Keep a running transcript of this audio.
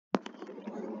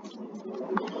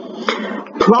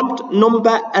Prompt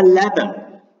number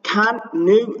 11. Can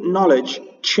new knowledge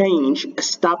change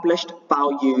established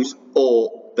values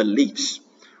or beliefs?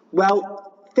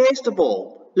 Well, first of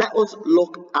all, let us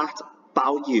look at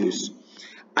values.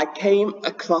 I came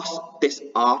across this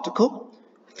article.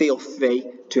 Feel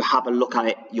free to have a look at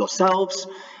it yourselves.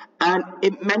 And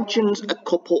it mentions a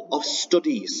couple of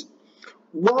studies.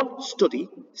 One study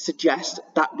suggests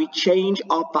that we change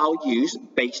our values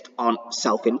based on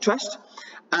self-interest,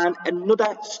 and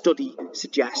another study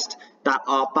suggests that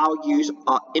our values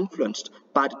are influenced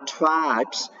by the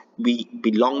tribes we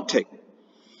belong to.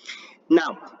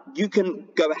 Now, you can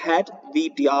go ahead,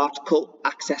 read the article,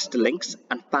 access the links,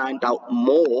 and find out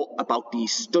more about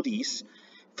these studies.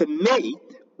 For me,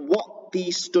 what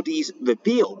these studies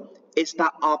reveal is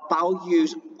that our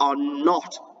values are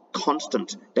not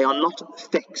constant. They are not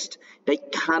fixed. They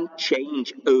can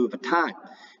change over time.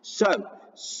 So,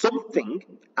 something,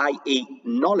 i.e.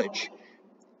 knowledge,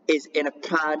 is in a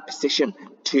prime position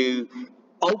to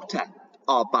alter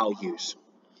our values.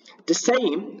 The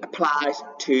same applies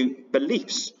to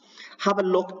beliefs. Have a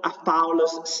look at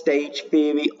Fowler's stage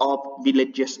theory of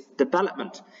religious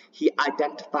development. He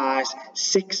identifies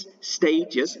 6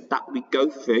 stages that we go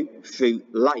through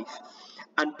life.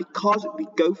 And because we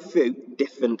go through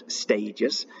different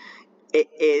stages, it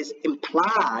is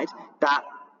implied that,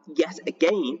 yet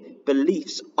again,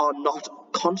 beliefs are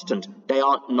not constant. They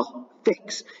are not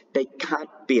fixed. They can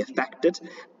be affected,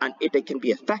 and if they can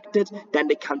be affected, then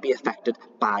they can be affected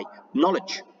by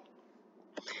knowledge.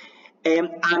 And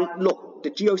look, the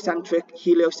geocentric,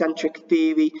 heliocentric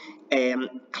theory,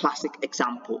 classic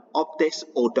example of this,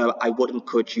 although I would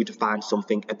encourage you to find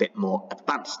something a bit more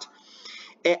advanced.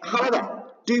 However,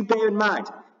 do bear in mind,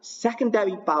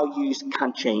 secondary values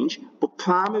can change, but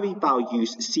primary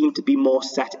values seem to be more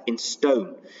set in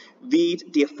stone. Read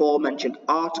the aforementioned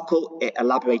article, it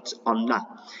elaborates on that.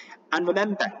 And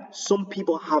remember, some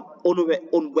people have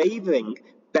unwavering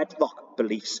bedrock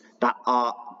beliefs that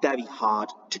are very hard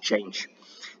to change.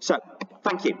 So,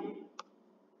 thank you.